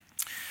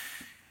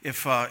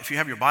If you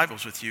have your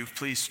Bibles with you,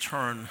 please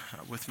turn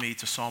with me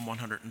to Psalm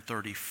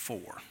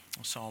 134.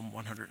 Psalm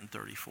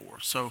 134.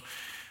 So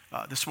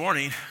this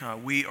morning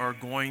we are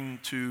going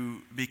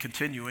to be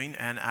continuing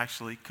and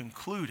actually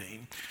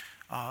concluding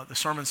the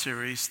sermon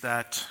series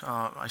that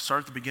I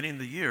started at the beginning of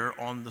the year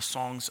on the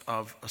Songs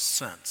of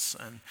Ascents.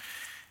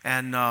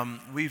 And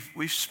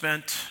we've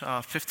spent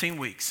 15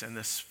 weeks in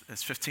this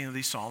 15 of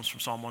these Psalms, from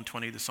Psalm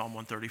 120 to Psalm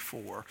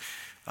 134.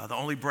 The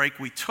only break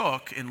we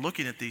took in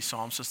looking at these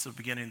Psalms since the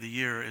beginning of the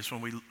year is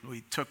when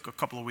we took a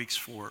couple of weeks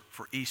for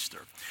Easter.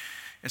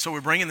 And so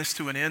we're bringing this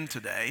to an end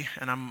today,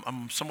 and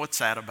I'm somewhat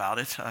sad about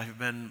it. I've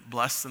been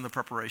blessed in the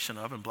preparation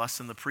of and blessed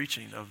in the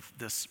preaching of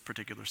this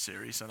particular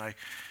series, and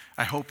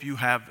I hope you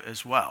have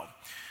as well.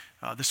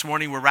 This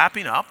morning we're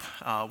wrapping up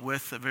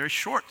with a very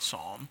short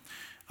psalm,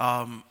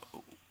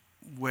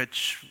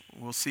 which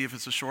we'll see if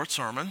it's a short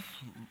sermon,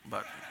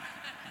 but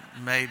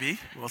maybe,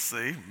 we'll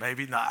see,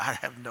 maybe not. I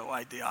have no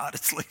idea,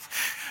 honestly.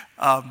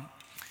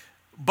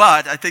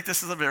 But I think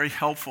this is a very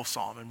helpful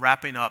psalm in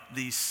wrapping up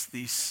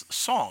these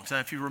songs.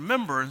 And if you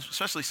remember,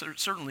 especially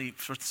certainly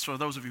for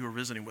those of you who are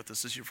visiting with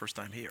us, this is your first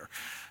time here,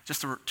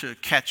 just to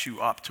catch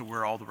you up to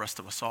where all the rest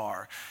of us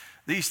are.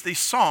 These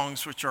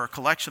songs, which are a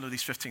collection of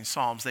these 15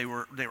 psalms, they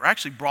were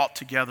actually brought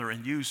together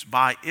and used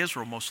by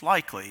Israel, most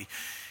likely,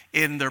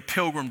 in their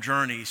pilgrim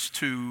journeys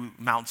to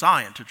Mount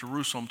Zion, to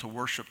Jerusalem, to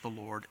worship the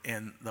Lord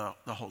in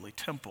the Holy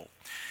Temple.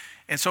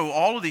 And so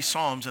all of these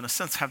psalms, in a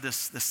sense, have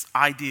this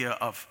idea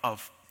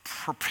of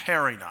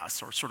preparing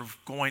us, or sort of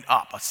going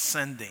up,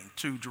 ascending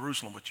to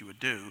Jerusalem, which you would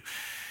do.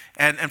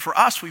 And for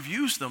us, we've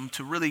used them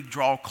to really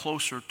draw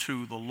closer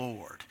to the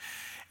Lord.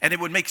 And it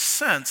would make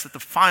sense that the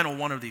final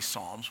one of these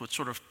psalms would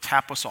sort of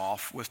tap us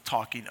off with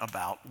talking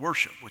about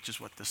worship, which is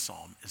what this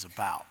psalm is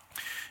about.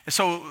 And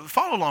so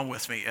follow along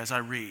with me as I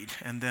read,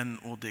 and then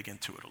we'll dig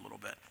into it a little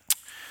bit.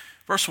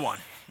 Verse 1,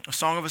 A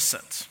Song of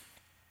Ascents.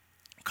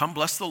 Come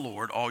bless the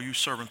Lord, all you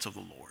servants of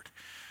the Lord,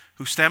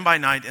 who stand by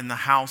night in the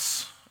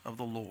house of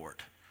the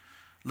Lord.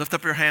 Lift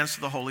up your hands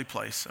to the holy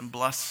place and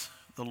bless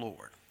the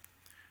Lord.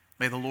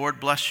 May the Lord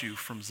bless you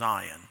from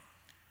Zion,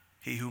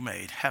 he who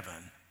made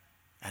heaven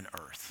and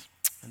earth.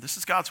 And this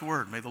is God's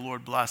word. May the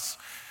Lord bless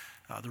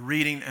the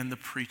reading and the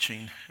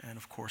preaching and,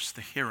 of course,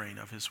 the hearing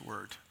of his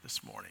word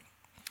this morning.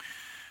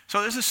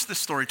 So there's this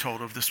story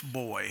told of this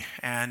boy,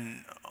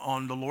 and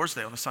on the Lord's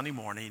Day, on a Sunday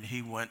morning,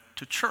 he went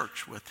to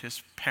church with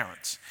his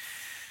parents.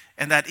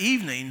 And that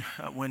evening,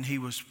 when he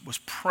was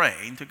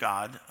praying to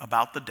God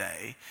about the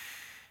day,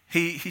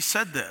 he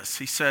said this.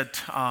 He said,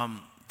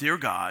 Dear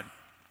God,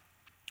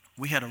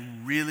 we had a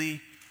really,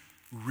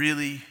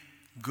 really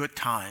good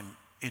time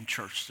in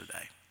church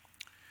today.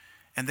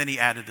 And then he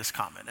added this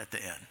comment at the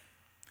end,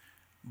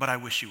 but I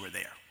wish you were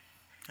there.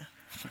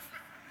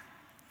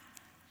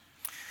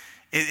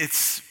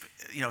 It's,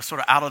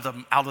 sort of out of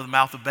the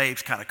mouth of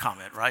babes kind of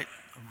comment, right?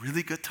 A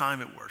really good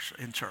time at worship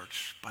in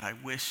church, but I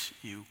wish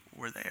you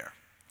were there.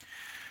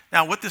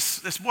 Now, what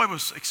this boy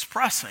was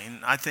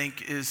expressing, I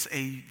think, is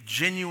a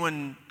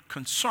genuine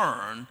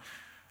concern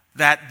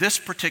that this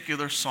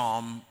particular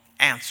psalm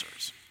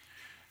answers.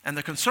 And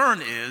the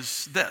concern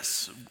is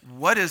this: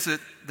 what is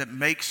it that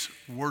makes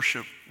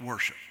worship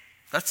worship?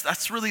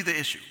 That's really the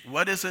issue.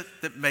 What is it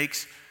that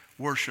makes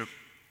worship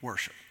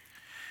worship?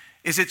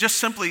 Is it just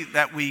simply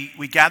that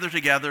we gather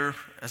together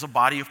as a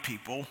body of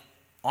people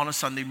on a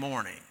Sunday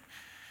morning?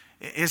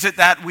 Is it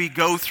that we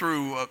go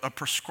through a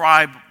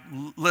prescribed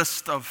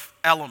list of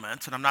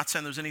elements? And I'm not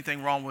saying there's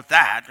anything wrong with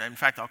that. In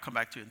fact, I'll come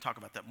back to it and talk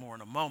about that more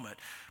in a moment.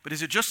 But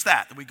is it just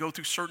that we go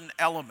through certain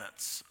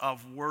elements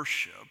of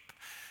worship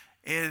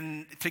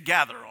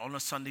together on a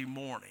Sunday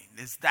morning?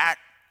 Is that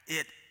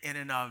it in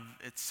and of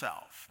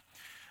itself?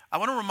 I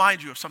want to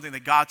remind you of something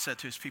that God said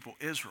to his people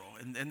Israel,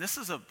 and this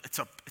is it's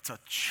a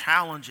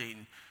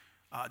challenging,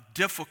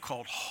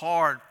 difficult,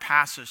 hard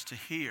passage to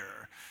hear,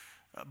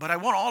 but I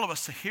want all of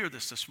us to hear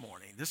this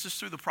morning. This is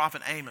through the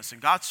prophet Amos, and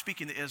God's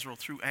speaking to Israel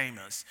through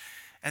Amos,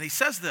 and he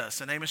says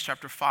this in Amos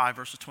chapter 5,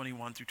 verses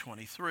 21 through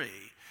 23.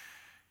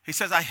 He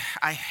says,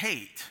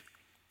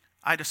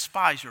 I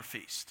despise your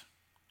feast,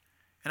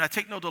 and I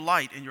take no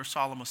delight in your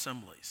solemn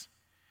assemblies.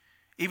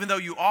 Even though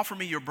you offer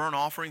me your burnt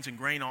offerings and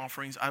grain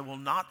offerings, I will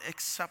not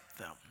accept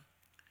them.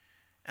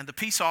 And the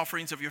peace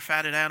offerings of your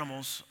fatted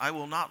animals, I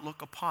will not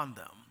look upon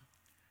them.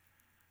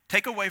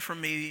 Take away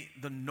from me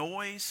the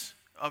noise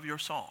of your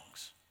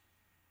songs.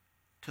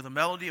 To the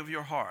melody of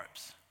your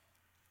harps,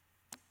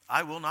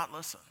 I will not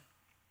listen.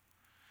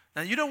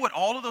 Now, you know what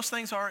all of those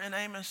things are in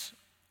Amos?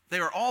 They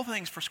are all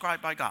things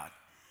prescribed by God.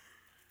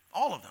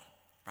 All of them,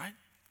 right?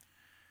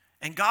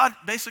 And God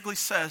basically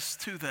says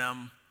to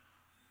them,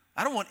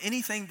 I don't want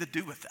anything to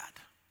do with that.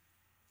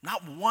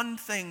 Not one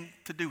thing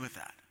to do with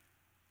that.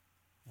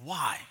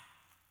 Why?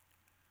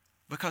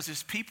 Because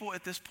his people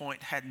at this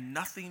point had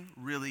nothing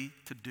really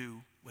to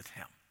do with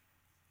him.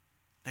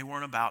 They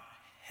weren't about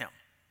him.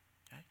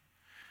 Okay?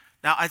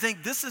 Now, I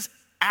think this is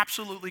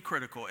absolutely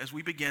critical as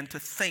we begin to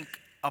think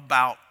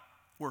about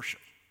worship.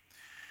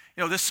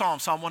 This psalm,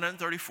 Psalm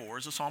 134,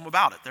 is a psalm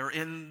about it. They're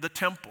in the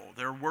temple.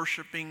 They're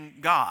worshiping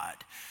God.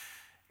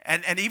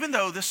 And even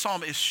though this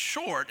psalm is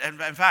short, and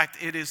in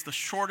fact, it is the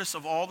shortest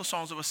of all the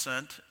Songs of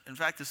Ascent. In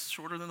fact, it's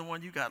shorter than the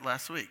one you got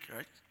last week,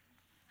 right?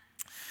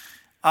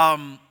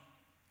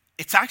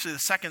 It's actually the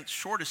second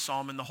shortest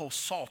psalm in the whole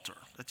Psalter.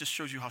 That just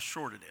shows you how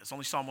short it is.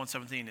 Only Psalm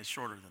 117 is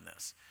shorter than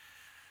this.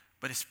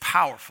 But it's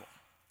powerful.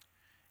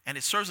 And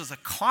it serves as a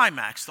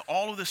climax to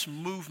all of this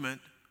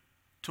movement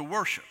to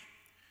worship.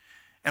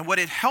 And what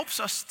it helps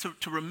us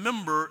to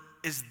remember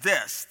is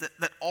this,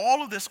 that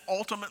all of this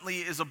ultimately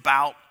is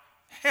about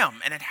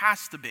Him, and it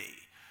has to be.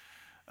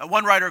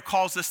 One writer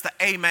calls this the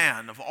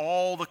amen of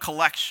all the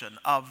collection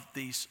of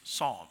these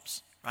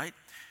psalms, right?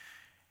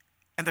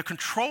 And the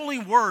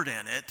controlling word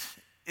in it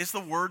is the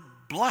word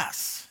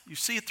bless. You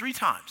see it 3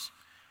 times.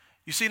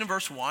 You see it in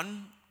verse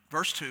 1,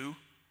 verse 2,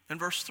 and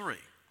verse 3.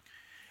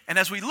 And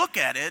as we look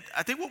at it,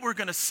 I think what we're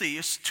going to see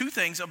is 2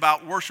 things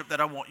about worship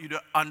that I want you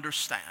to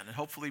understand and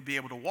hopefully be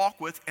able to walk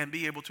with and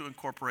be able to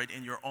incorporate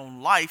in your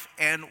own life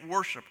and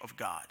worship of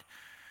God.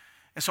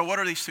 And so what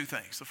are these 2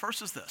 things? The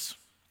first is this,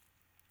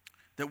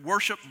 that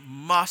worship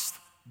must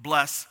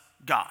bless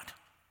God.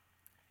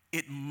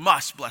 It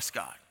must bless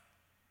God.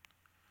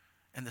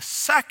 And the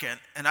second,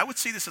 and I would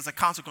see this as a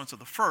consequence of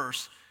the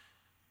first,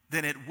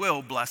 then it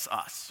will bless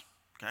us,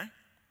 okay?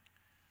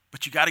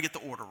 But you got to get the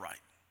order right.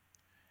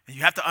 And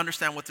you have to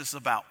understand what this is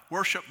about.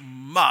 Worship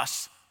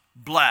must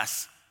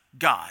bless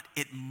God.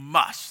 It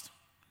must.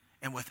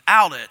 And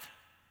without it,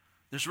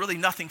 there's really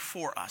nothing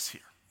for us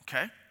here,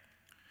 okay?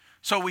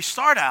 So we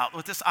start out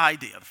with this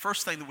idea. The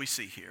first thing that we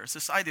see here is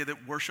this idea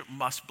that worship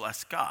must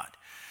bless God.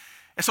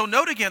 And so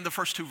note again the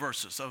first 2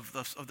 verses of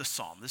the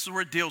psalm. This is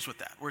where it deals with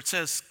that, where it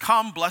says,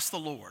 "Come, bless the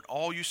Lord,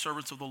 all you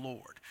servants of the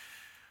Lord,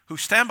 who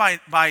stand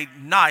by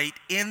night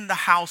in the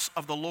house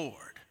of the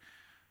Lord.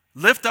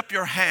 Lift up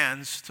your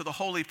hands to the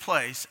holy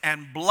place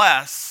and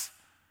bless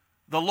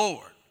the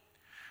Lord."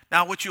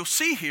 Now, what you'll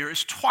see here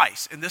is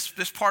twice in this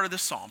part of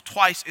this psalm,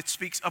 twice it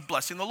speaks of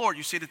blessing the Lord.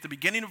 You see it at the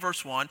beginning of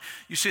verse 1.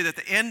 You see it at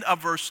the end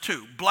of verse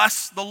 2.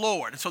 Bless the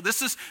Lord. And so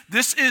this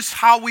is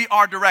how we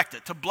are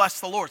directed, to bless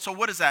the Lord. So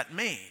what does that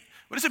mean?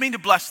 What does it mean to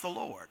bless the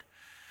Lord?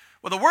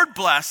 Well, the word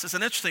bless is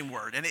an interesting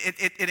word, and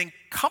it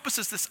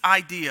encompasses this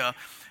idea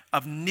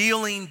of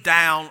kneeling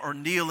down or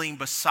kneeling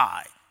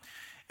beside.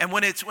 And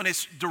when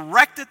it's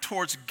directed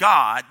towards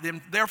God,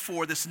 then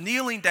therefore this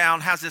kneeling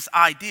down has this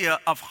idea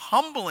of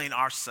humbling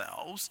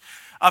ourselves,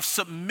 of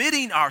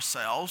submitting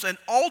ourselves, and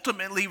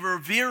ultimately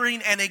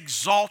revering and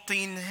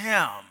exalting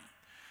Him.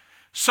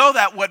 So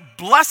that what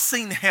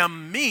blessing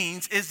Him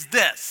means is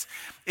this.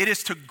 It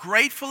is to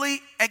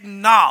gratefully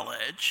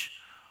acknowledge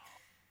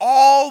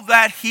all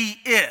that He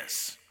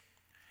is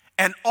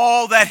and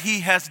all that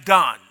He has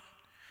done.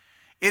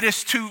 It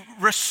is to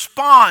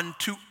respond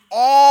to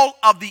all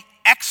of the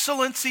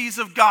excellencies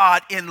of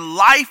God in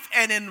life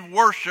and in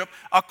worship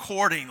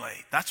accordingly.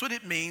 That's what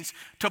it means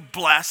to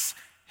bless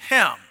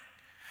Him.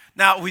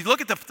 Now, we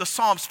look at the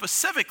psalm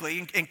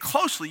specifically and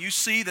closely, you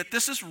see that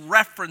this is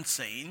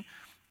referencing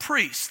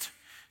priest.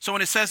 So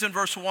when it says in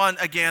verse 1,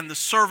 again, the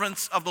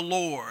servants of the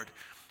Lord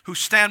who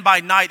stand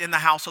by night in the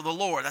house of the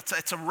Lord.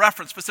 It's a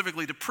reference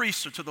specifically to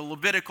priests or to the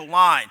Levitical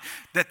line,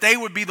 that they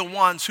would be the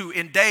ones who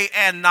in day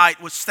and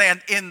night would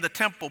stand in the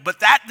temple. But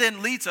that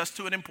then leads us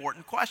to an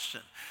important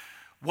question.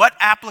 What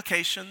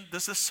application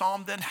does this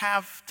psalm then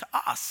have to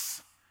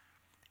us?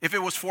 If it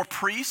was for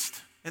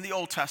priests in the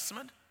Old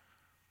Testament,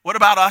 what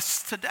about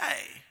us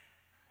today?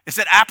 Is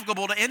it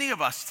applicable to any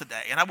of us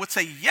today? And I would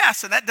say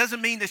yes, and that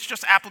doesn't mean it's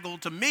just applicable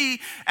to me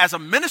as a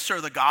minister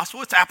of the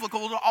gospel. It's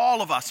applicable to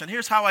all of us, and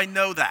here's how I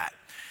know that.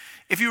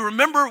 If you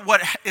remember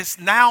what is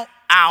now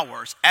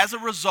ours as a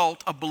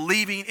result of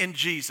believing in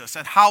Jesus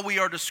and how we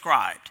are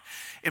described,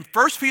 in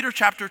 1 Peter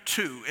chapter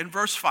 2, in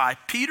verse 5,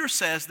 Peter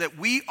says that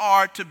we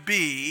are to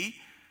be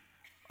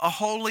a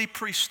holy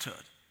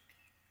priesthood,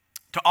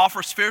 to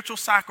offer spiritual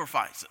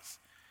sacrifices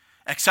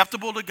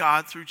acceptable to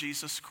God through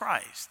Jesus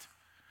Christ.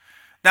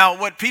 Now,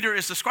 what Peter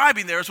is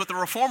describing there is what the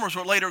Reformers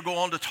will later go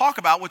on to talk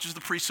about, which is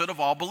the priesthood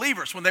of all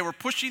believers. When they were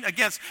pushing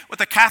against what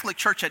the Catholic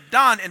Church had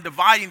done in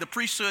dividing the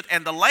priesthood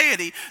and the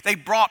laity, they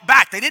brought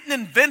back. They didn't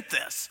invent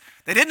this.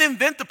 They didn't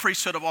invent the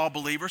priesthood of all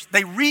believers.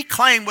 They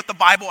reclaimed what the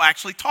Bible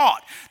actually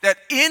taught, that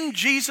in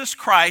Jesus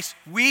Christ,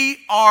 we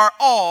are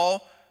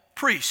all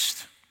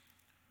priests.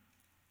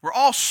 We're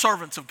all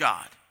servants of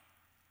God.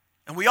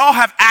 And we all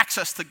have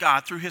access to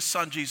God through His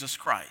Son, Jesus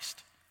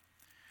Christ.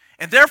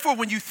 And therefore,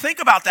 when you think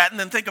about that and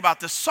then think about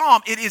this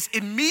psalm, it is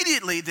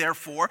immediately,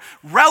 therefore,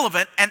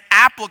 relevant and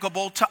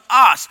applicable to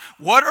us.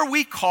 What are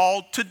we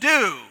called to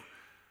do?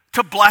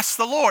 To bless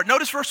the Lord.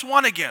 Notice verse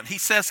 1 again. He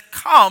says,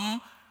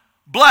 "Come,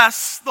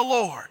 bless the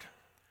Lord."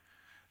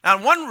 Now,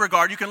 in one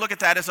regard, you can look at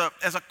that as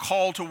a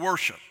call to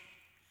worship.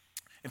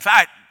 In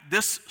fact,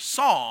 this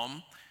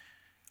psalm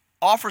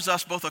offers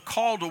us both a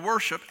call to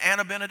worship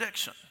and a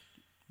benediction.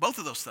 Both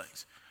of those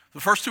things. The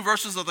first 2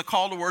 verses are the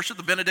call to worship.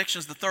 The benediction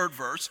is the 3rd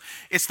verse.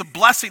 It's the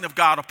blessing of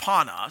God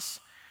upon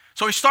us.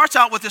 So he starts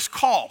out with this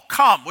call,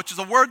 come, which is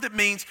a word that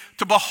means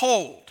to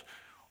behold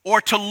or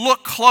to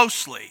look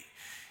closely.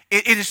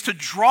 It is to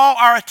draw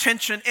our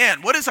attention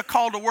in. What is a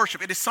call to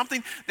worship? It is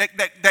something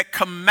that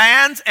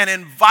commands and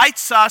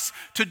invites us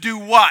to do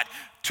what?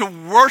 To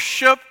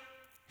worship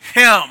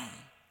him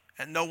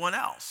and no one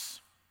else.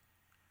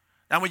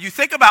 Now, when you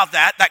think about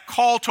that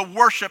call to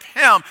worship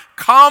him,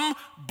 come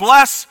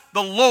bless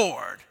the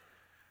Lord,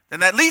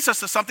 then that leads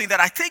us to something that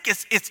I think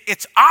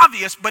it's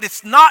obvious, but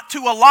it's not to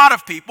a lot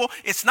of people,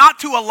 it's not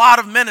to a lot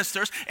of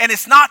ministers, and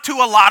it's not to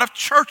a lot of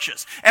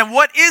churches. And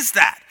what is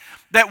that?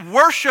 That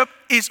worship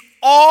is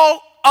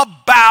all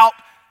about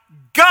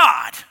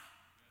God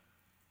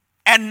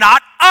and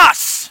not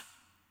us.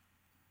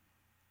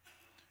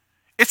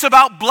 It's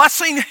about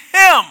blessing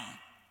him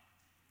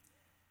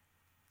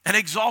and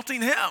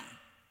exalting him.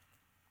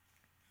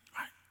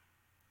 Right?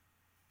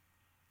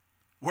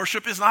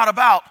 Worship is not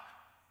about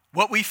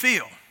what we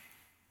feel.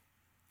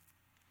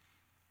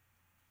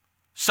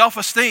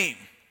 Self-esteem,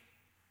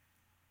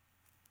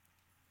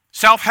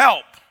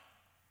 self-help,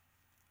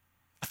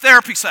 a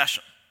therapy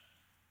session,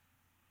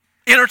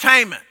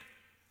 entertainment.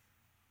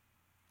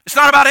 It's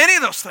not about any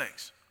of those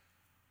things.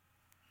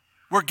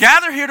 We're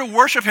gathered here to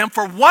worship him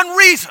for one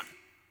reason,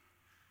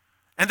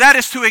 and that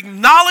is to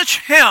acknowledge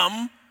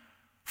him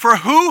for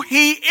who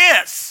he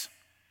is.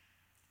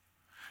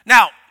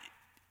 Now,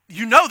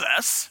 you know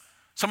this.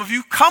 Some of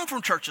you come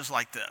from churches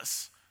like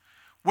this,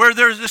 where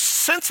there's this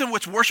sense in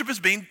which worship is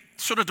being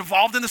sort of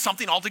devolved into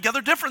something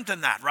altogether different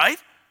than that, right?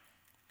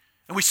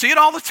 And we see it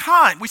all the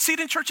time. We see it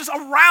in churches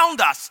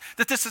around us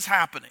that this is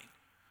happening.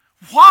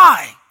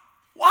 Why?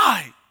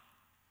 Why?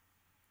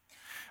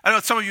 I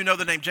know some of you know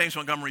the name James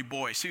Montgomery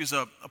Boyce. He was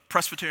a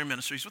Presbyterian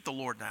minister. He's with the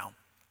Lord now.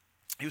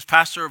 He was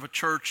pastor of a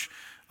church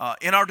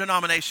in our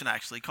denomination,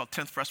 actually, called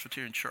 10th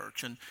Presbyterian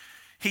Church. And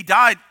he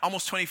died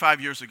almost 25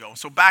 years ago.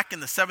 So back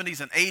in the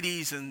 70s and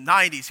 80s and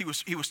 90s,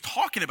 he was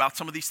talking about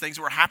some of these things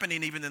that were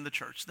happening even in the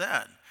church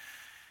then.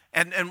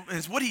 And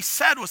what he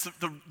said was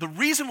the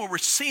reason why we're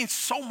seeing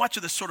so much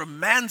of this sort of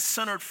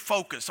man-centered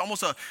focus,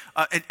 almost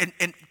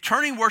and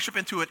turning worship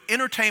into an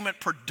entertainment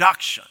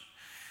production,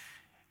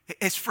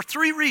 is for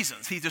three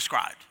reasons he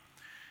described.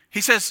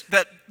 He says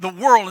that the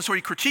world, and so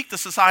he critiqued the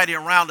society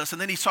around us,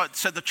 and then he said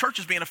the church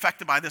is being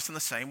affected by this in the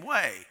same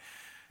way.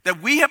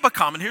 That we have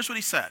become, and here's what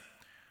he said,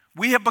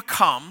 we have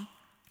become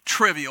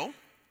trivial,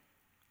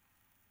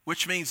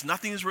 which means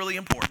nothing is really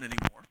important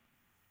anymore.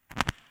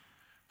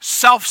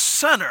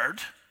 Self-centered,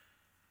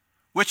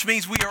 which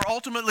means we are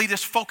ultimately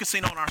just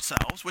focusing on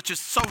ourselves, which is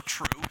so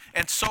true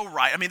and so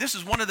right. I mean, this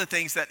is one of the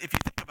things that, if you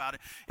think about it,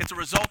 it's a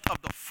result of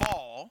the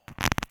fall.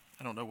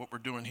 I don't know what we're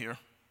doing here.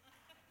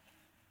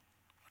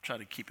 I'll try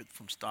to keep it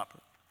from stopping.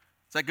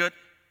 Is that good?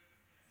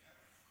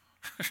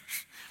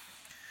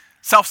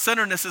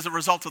 Self-centeredness is a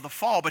result of the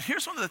fall, but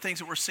here's one of the things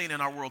that we're seeing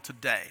in our world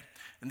today,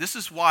 and this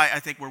is why I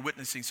think we're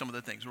witnessing some of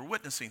the things we're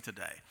witnessing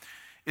today,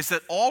 is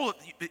that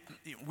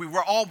we've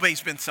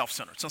always been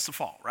self-centered since the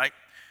fall, right?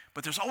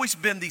 But there's always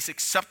been these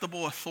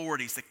acceptable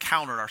authorities that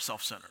countered our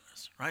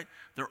self-centeredness, right?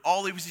 There are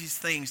always these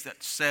things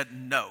that said,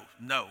 no,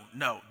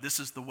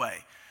 this is the way.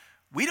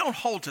 We don't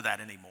hold to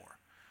that anymore.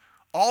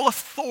 All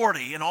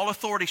authority and all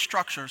authority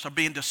structures are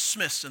being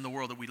dismissed in the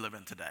world that we live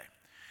in today.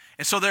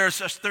 And so there's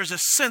a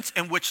sense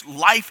in which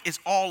life is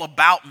all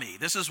about me.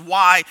 This is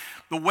why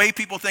the way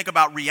people think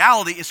about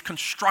reality is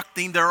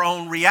constructing their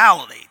own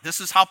reality. This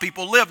is how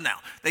people live now.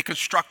 They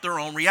construct their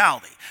own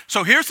reality.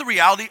 So here's the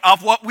reality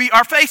of what we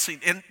are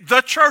facing in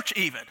the church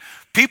even.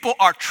 People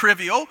are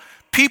trivial.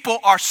 People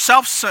are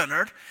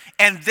self-centered.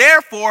 And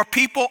therefore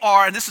people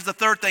are, and this is the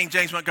third thing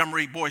James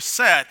Montgomery Boyce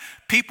said,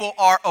 people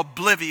are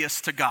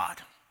oblivious to God.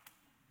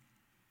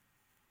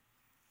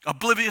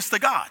 Oblivious to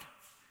God.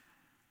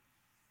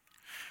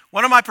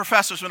 One of my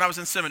professors when I was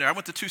in seminary, I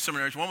went to two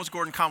seminaries. One was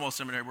Gordon Campbell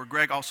Seminary, where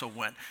Greg also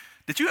went.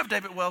 Did you have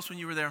David Wells when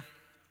you were there?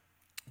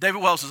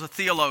 David Wells is a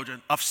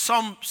theologian of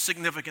some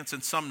significance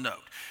and some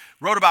note.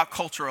 Wrote about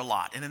culture a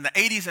lot. And in the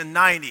 80s and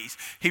 90s,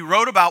 he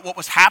wrote about what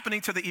was happening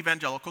to the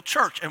evangelical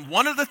church. And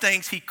one of the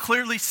things he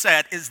clearly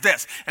said is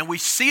this, and we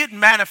see it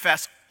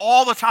manifest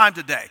all the time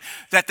today,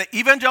 that the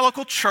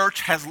evangelical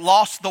church has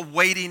lost the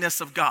weightiness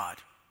of God.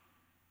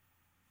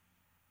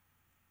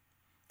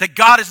 That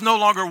God is no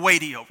longer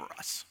weighty over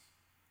us.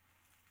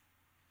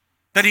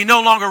 That he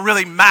no longer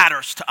really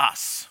matters to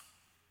us.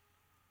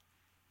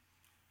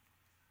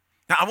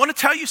 Now, I want to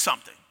tell you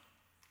something.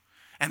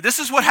 And this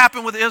is what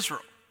happened with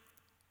Israel.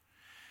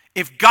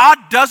 If God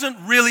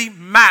doesn't really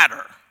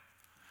matter,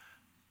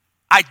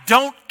 I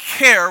don't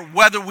care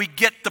whether we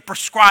get the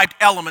prescribed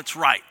elements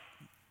right.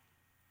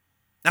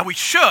 Now, we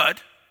should.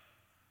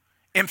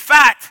 In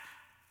fact,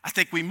 I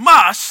think we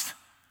must,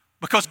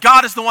 because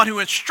God is the one who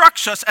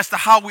instructs us as to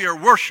how we are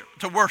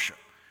to worship.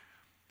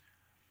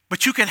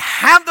 But you can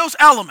have those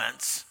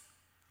elements,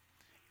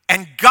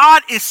 and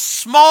God is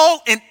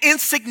small and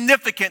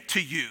insignificant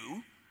to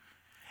you,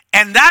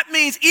 and that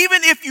means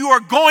even if you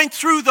are going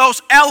through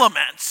those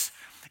elements,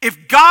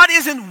 if God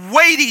isn't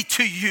weighty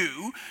to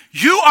you,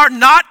 you are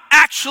not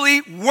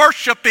actually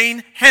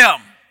worshiping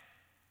him.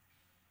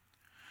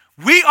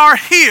 We are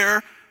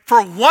here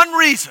for one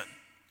reason,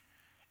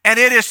 and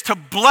it is to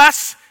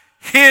bless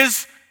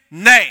his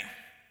name.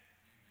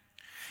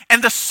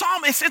 And the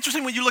psalm, it's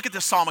interesting when you look at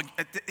this psalm,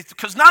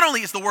 because not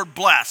only is the word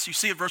bless, you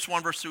see it verse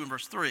 1, verse 2, and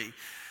verse 3,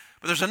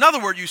 but there's another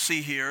word you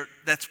see here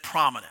that's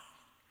prominent.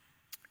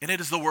 And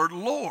it is the word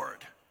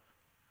Lord.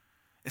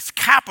 It's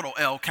capital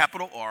L,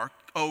 capital R,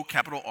 O,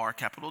 capital R,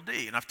 capital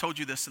D. And I've told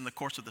you this in the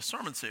course of the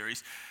sermon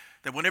series,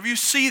 that whenever you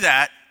see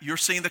that, you're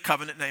seeing the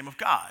covenant name of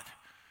God.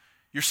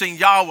 You're seeing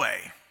Yahweh,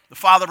 the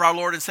Father of our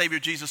Lord and Savior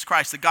Jesus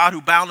Christ, the God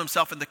who bound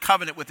himself in the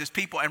covenant with his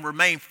people and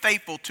remained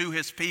faithful to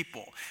his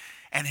people.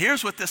 And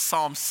here's what this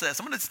psalm says.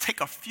 I'm going to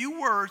take a few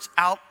words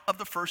out of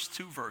the first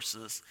two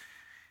verses.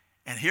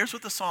 And here's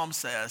what the psalm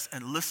says,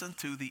 and listen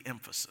to the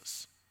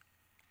emphasis.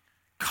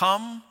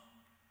 Come,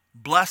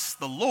 bless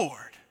the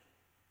Lord,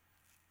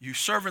 you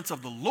servants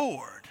of the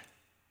Lord,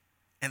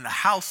 in the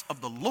house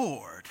of the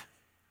Lord,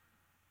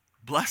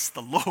 bless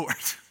the Lord.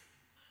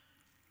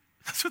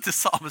 That's what this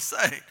psalm is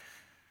saying,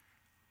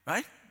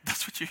 right?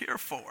 That's what you're here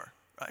for,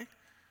 right?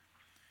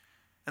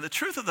 And the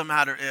truth of the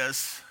matter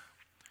is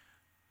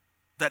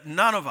that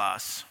none of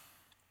us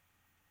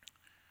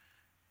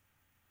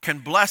can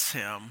bless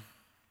him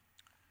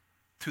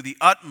to the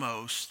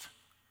utmost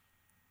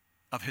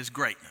of his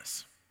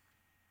greatness.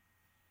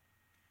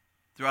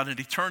 Throughout an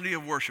eternity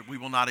of worship, we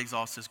will not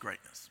exhaust his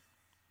greatness.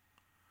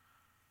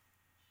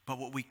 But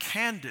what we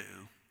can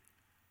do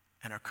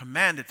and are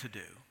commanded to do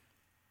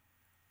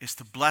is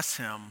to bless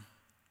him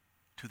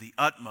to the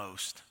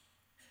utmost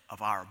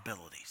of our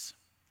abilities.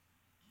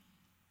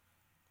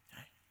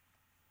 Okay?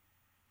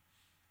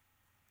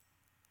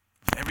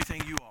 With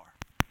everything you are,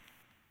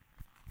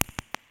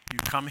 you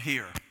come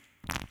here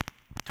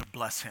to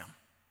bless him.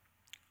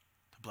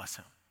 To bless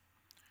him.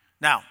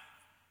 Now,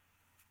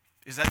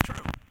 is that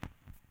true?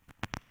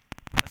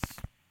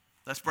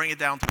 Let's bring it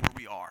down to where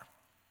we are.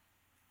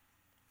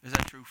 Is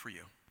that true for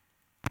you?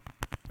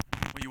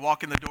 When you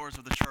walk in the doors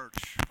of the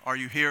church, are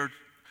you here?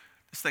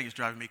 This thing is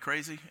driving me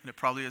crazy, and it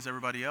probably is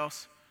everybody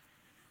else.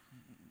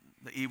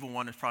 The evil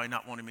one is probably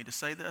not wanting me to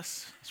say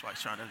this. That's why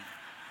he's trying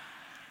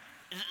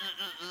to...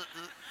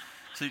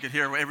 so you can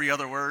hear every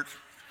other word.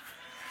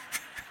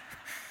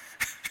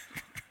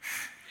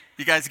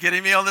 You guys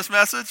getting me on this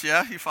message?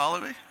 Yeah, you follow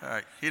me? All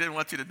right. He didn't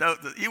want you to know.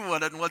 The evil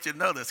one doesn't want you to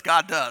know this.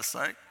 God does,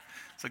 right?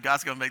 So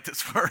God's going to make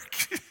this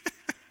work.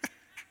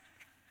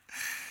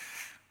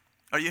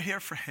 Are you here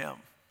for him?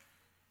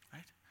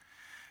 Right?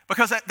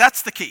 Because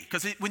that's the key.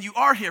 Because when you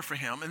are here for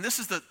him, and this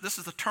is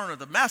the turn of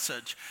the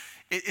message,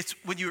 it's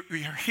when you're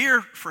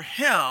here for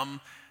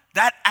him,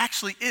 that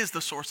actually is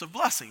the source of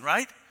blessing,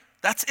 right?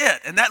 That's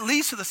it. And that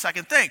leads to the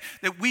second thing,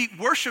 that we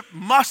worship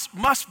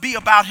must be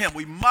about him.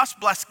 We must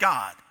bless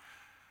God.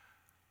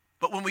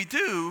 But when we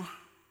do,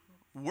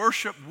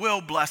 worship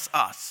will bless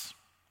us.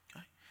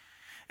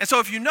 And so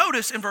if you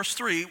notice in verse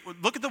 3,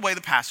 look at the way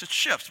the passage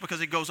shifts,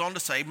 because it goes on to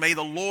say, may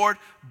the Lord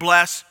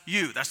bless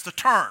you. That's the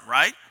turn,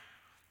 right?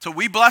 So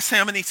we bless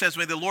him, and he says,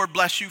 may the Lord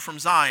bless you from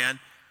Zion,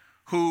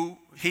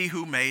 he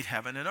who made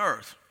heaven and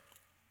earth.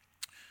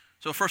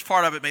 So the first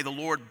part of it, may the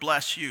Lord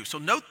bless you. So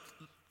note,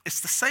 it's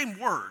the same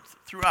word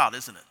throughout,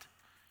 isn't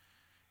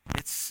it?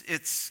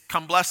 It's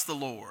come bless the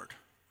Lord,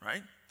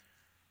 right?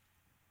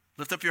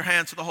 Lift up your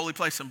hands to the holy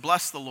place and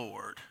bless the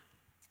Lord.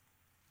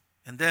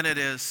 And then it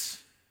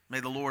is, may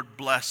the Lord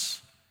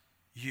bless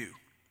you.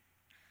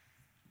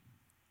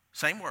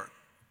 Same word.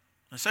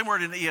 The same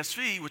word in the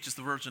ESV, which is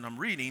the version I'm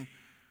reading,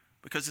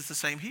 because it's the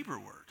same Hebrew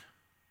word.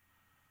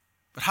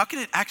 But how can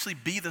it actually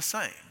be the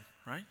same,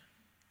 right?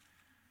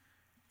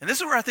 And this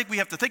is where I think we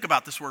have to think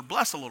about this word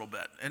bless a little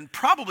bit. And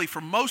probably for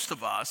most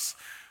of us,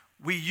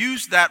 we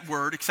use that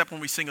word, except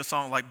when we sing a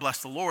song like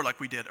Bless the Lord, like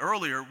we did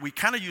earlier, we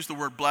kind of use the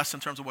word bless in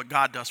terms of what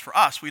God does for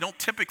us. We don't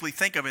typically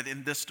think of it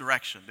in this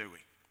direction, do we?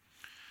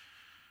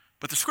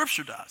 But the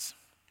scripture does.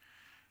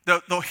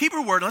 The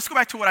Hebrew word, let's go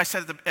back to what I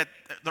said at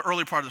the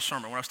earlier part of the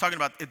sermon, when I was talking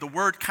about the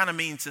word kind of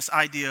means this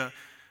idea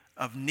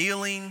of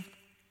kneeling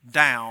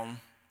down,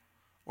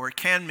 or it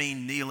can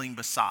mean kneeling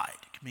beside.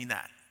 It can mean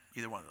that,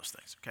 either one of those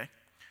things, okay?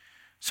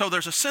 So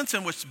there's a sense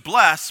in which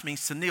bless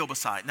means to kneel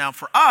beside. Now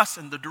for us,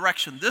 in the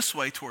direction this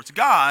way towards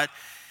God,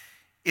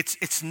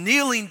 it's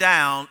kneeling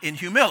down in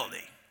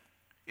humility.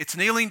 It's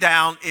kneeling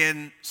down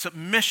in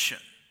submission,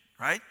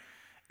 right?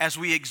 As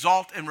we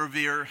exalt and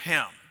revere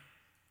him.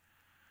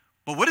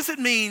 But what does it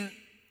mean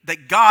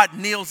that God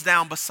kneels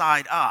down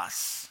beside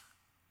us?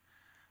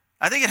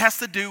 I think it has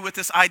to do with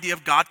this idea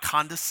of God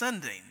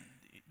condescending.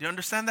 Do you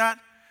understand that?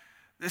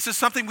 This is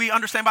something we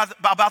understand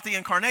about the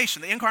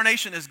incarnation. The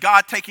incarnation is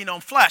God taking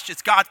on flesh.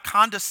 It's God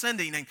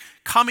condescending and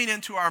coming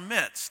into our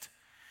midst.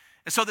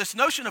 And so this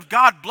notion of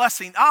God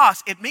blessing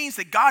us, it means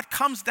that God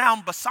comes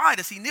down beside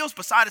us. He kneels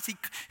beside us.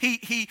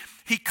 He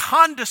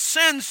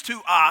condescends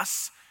to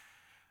us,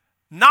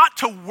 not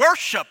to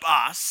worship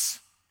us,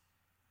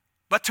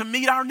 but to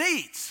meet our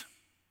needs,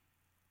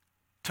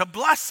 to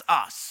bless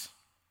us.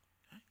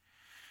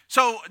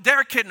 So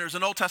Derek Kidner's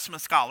an Old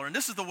Testament scholar, and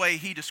this is the way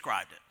he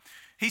described it.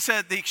 He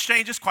said the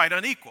exchange is quite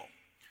unequal.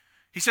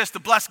 He says to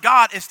bless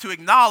God is to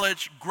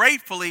acknowledge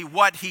gratefully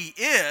what he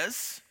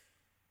is,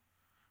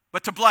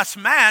 but to bless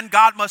man,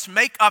 God must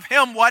make of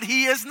him what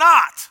he is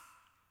not.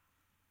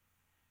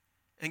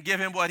 and give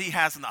him what he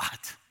has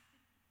not,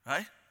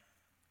 right?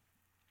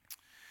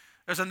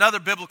 There's another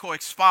biblical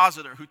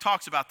expositor who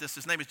talks about this.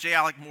 His name is J.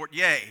 Alec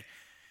Mortier.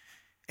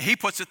 He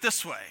puts it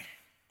this way.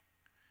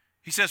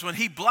 He says, when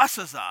he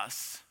blesses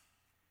us,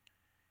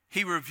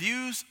 he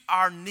reviews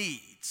our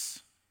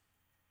needs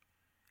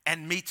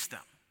and meets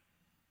them.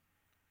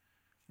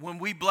 When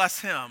we bless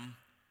him,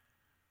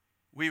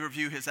 we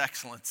review his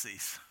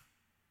excellencies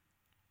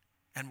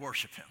and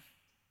worship him.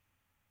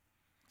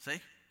 See?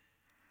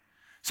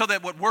 So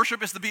that what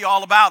worship is to be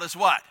all about is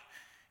what?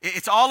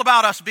 It's all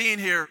about us being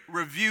here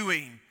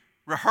reviewing,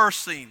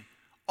 rehearsing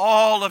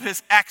all of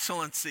his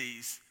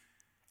excellencies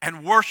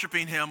and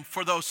worshiping him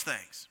for those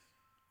things.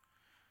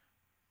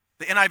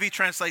 The NIV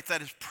translates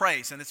that as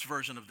praise in its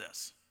version of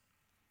this.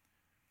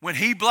 When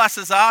he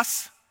blesses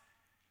us,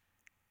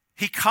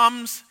 he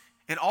comes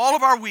in all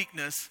of our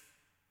weakness,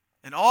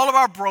 in all of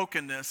our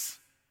brokenness,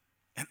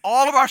 in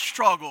all of our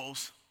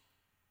struggles,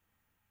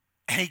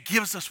 and he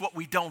gives us what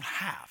we don't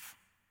have.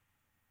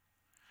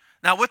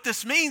 Now, what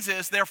this means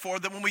is, therefore,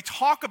 that when we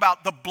talk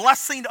about the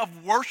blessing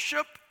of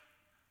worship,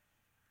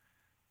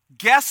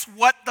 guess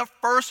what the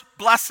first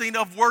blessing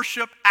of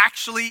worship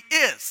actually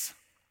is?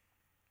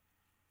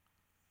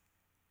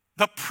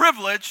 The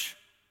privilege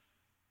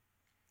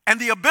and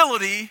the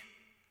ability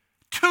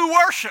to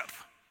worship.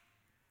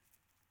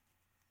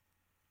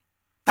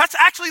 That's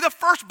actually the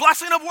first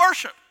blessing of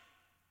worship.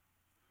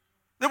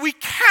 That we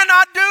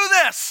cannot do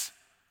this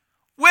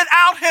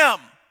without him.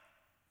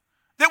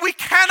 That we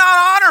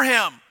cannot honor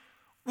him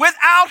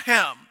without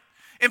him.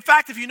 In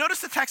fact, if you notice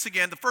the text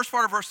again, the first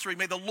part of verse 3,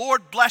 may the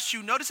Lord bless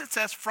you. Notice it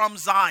says from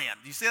Zion.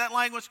 Do you see that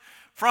language?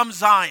 From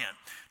Zion.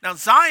 Now,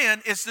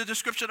 Zion is the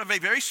description of a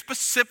very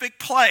specific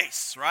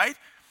place, right?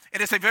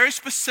 It is a very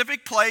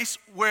specific place,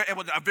 where it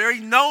was a very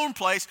known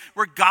place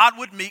where God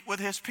would meet with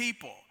his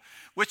people.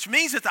 Which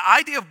means that the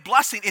idea of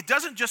blessing, it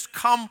doesn't just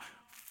come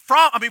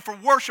from, for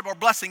worship or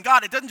blessing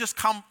God, it doesn't just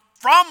come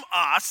from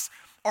us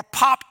or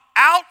pop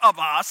out of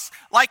us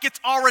like it's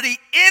already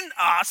in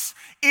us.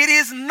 It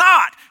is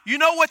not. You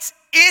know what's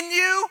in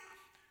you?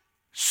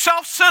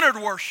 Self-centered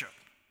worship.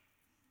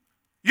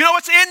 You know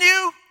what's in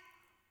you?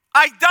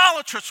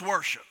 Idolatrous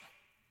worship.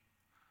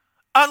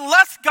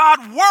 Unless God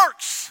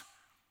works,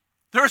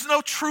 there is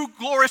no true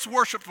glorious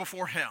worship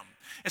before him.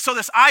 And so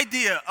this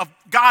idea of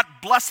God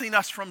blessing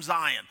us from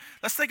Zion,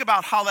 let's think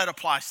about how that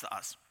applies to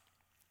us.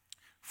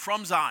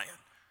 From Zion,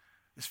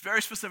 this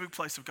very specific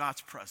place of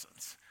God's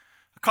presence.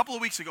 A couple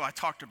of weeks ago, I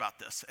talked about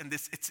this, and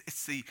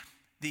it's the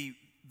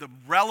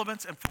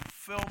relevance and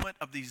fulfillment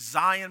of these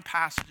Zion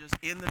passages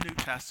in the New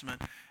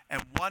Testament,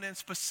 and one in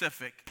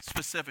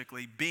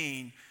specifically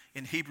being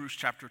in Hebrews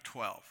chapter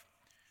 12.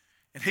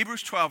 In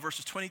Hebrews 12,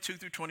 verses 22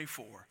 through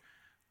 24,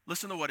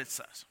 listen to what it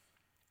says.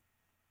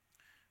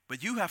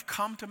 But you have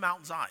come to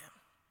Mount Zion.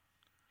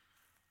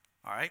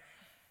 All right?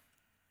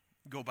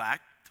 Go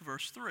back to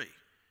verse 3.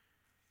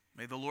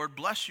 May the Lord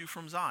bless you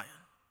from Zion.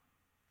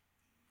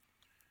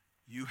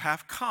 You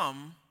have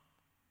come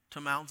to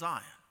Mount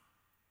Zion.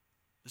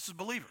 This is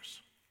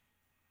believers.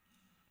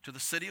 To the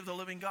city of the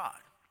living God.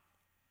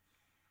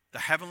 The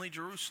heavenly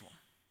Jerusalem.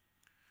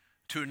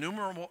 To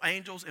innumerable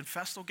angels in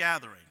festal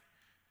gathering.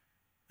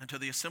 And to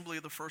the assembly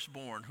of the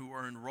firstborn who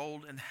are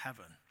enrolled in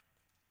heaven.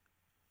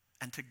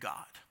 And to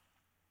God,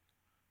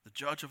 the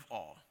judge of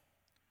all,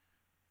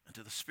 and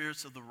to the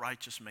spirits of the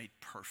righteous made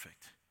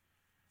perfect,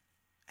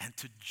 and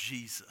to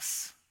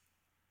Jesus,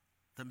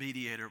 the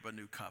mediator of a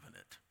new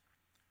covenant,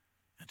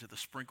 and to the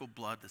sprinkled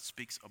blood that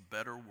speaks a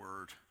better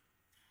word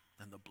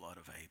than the blood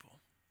of Abel.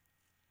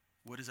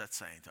 What is that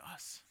saying to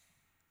us?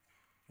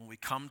 When we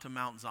come to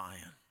Mount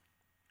Zion,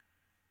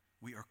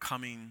 we are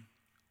coming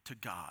to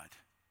God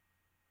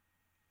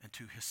and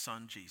to his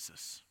son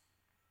Jesus,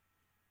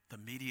 the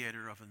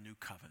mediator of a new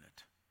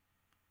covenant,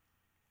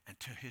 and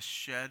to his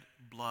shed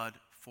blood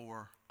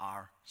for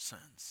our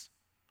sins,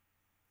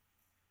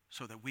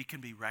 so that we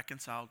can be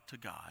reconciled to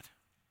God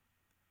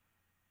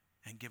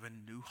and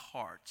given new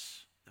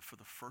hearts that for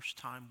the first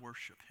time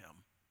worship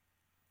him,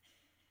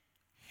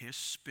 his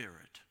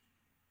spirit,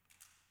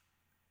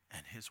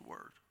 and his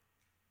word.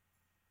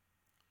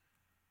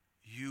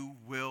 You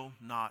will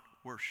not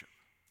worship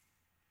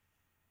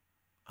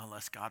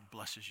unless God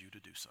blesses you to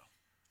do so.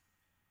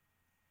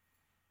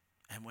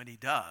 And when he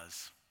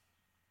does,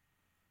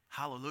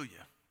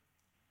 hallelujah.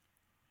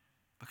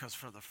 Because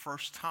for the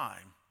first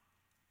time,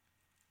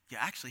 you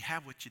actually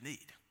have what you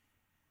need.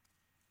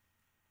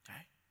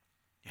 Okay?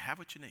 You have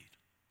what you need.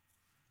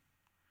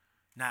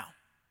 Now,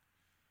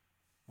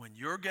 when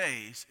your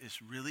gaze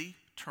is really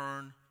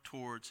turned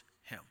towards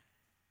him,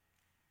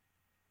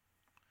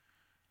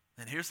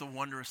 then here's the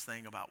wondrous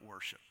thing about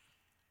worship,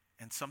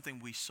 and something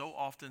we so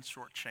often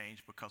shortchange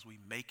because we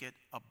make it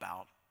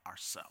about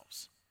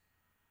ourselves,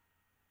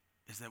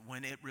 is that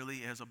when it really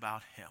is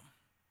about him,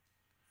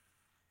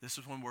 this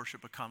is when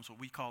worship becomes what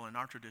we call in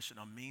our tradition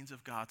a means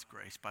of God's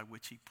grace by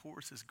which he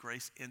pours his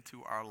grace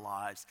into our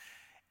lives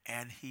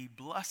and he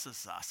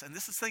blesses us. And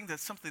this is something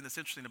that's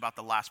interesting about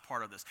the last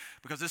part of this,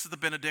 because this is the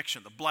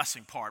benediction, the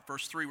blessing part.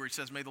 Verse 3, where he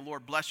says, may the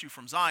Lord bless you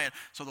from Zion.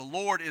 So the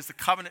Lord is the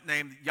covenant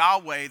name,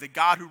 Yahweh, the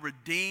God who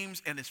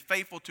redeems and is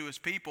faithful to his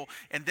people.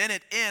 And then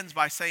it ends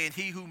by saying,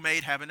 he who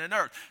made heaven and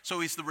earth. So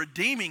he's the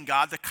redeeming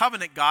God, the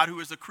covenant God, who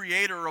is the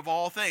creator of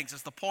all things.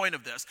 That's the point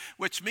of this,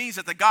 which means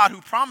that the God who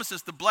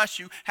promises to bless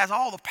you has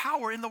all the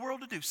power in the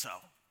world to do so,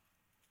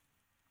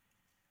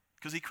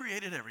 because he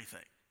created everything.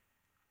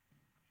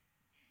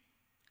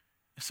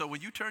 So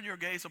when you turn your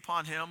gaze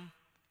upon him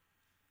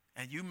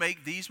and you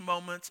make these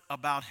moments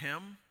about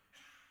him,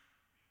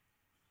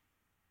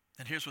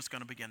 then here's what's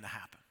going to begin to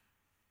happen.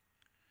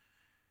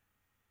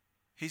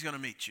 He's going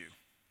to meet you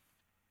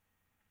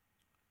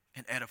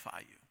and edify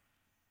you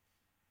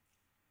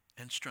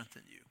and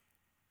strengthen you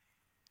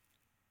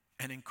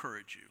and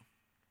encourage you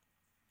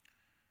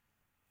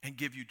and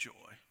give you joy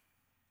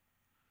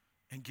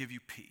and give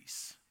you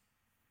peace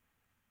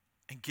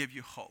and give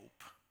you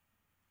hope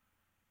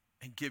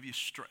and give you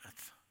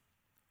strength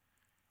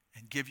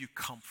and give you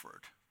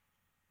comfort.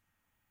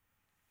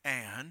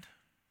 And,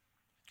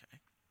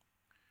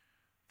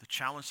 the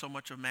challenge so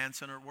much of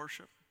man-centered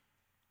worship,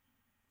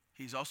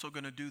 he's also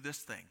going to do this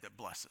thing that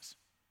blesses.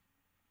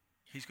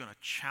 He's going to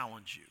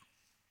challenge you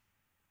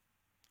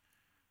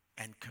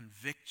and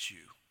convict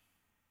you,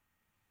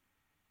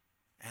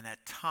 and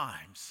at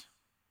times,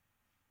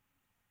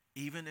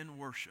 even in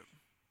worship,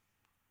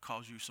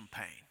 cause you some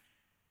pain.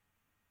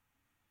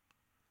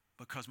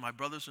 Because my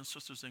brothers and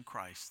sisters in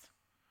Christ,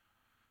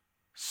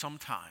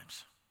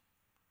 sometimes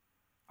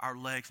our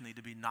legs need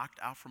to be knocked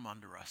out from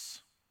under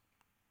us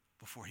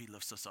before he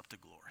lifts us up to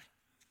glory.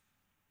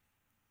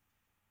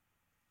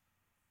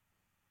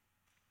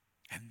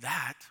 And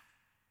that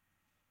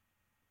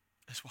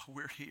is why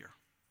we're here.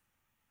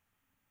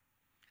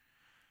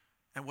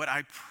 And what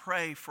I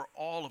pray for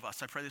all of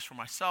us, I pray this for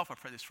myself, I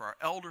pray this for our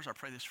elders, I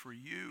pray this for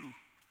you,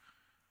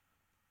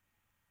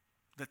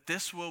 that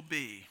this will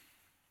be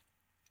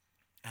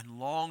and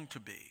long to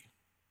be,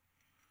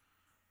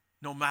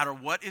 no matter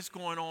what is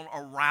going on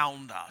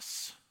around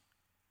us,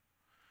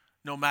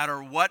 no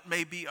matter what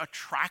may be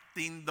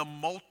attracting the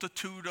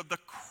multitude of the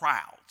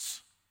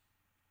crowds,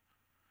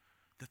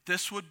 that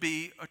this would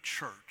be a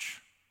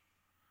church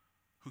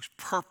whose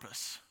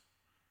purpose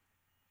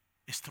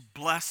is to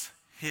bless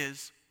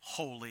his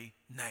holy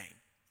name.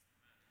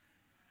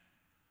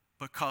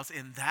 Because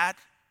in that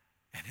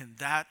and in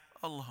that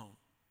alone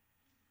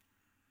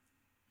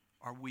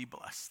are we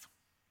blessed.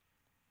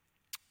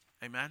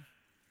 Amen?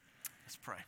 Let's pray.